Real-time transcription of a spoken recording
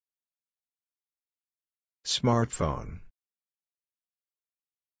Smartphone.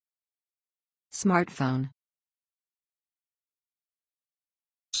 Smartphone.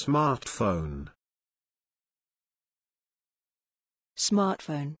 Smartphone.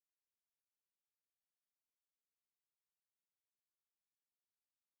 Smartphone.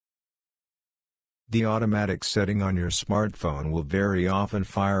 The automatic setting on your smartphone will very often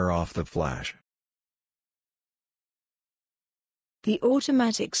fire off the flash. The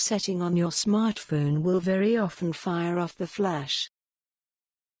automatic setting on your smartphone will very often fire off the flash.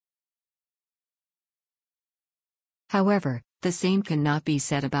 However, the same cannot be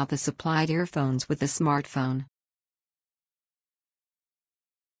said about the supplied earphones with the smartphone.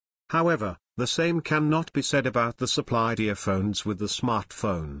 However, the same cannot be said about the supplied earphones with the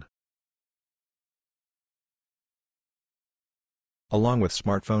smartphone. Along with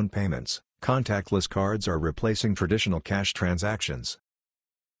smartphone payments, contactless cards are replacing traditional cash transactions.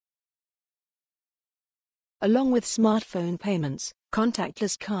 Along with smartphone payments,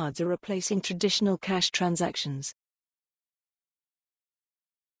 contactless cards are replacing traditional cash transactions.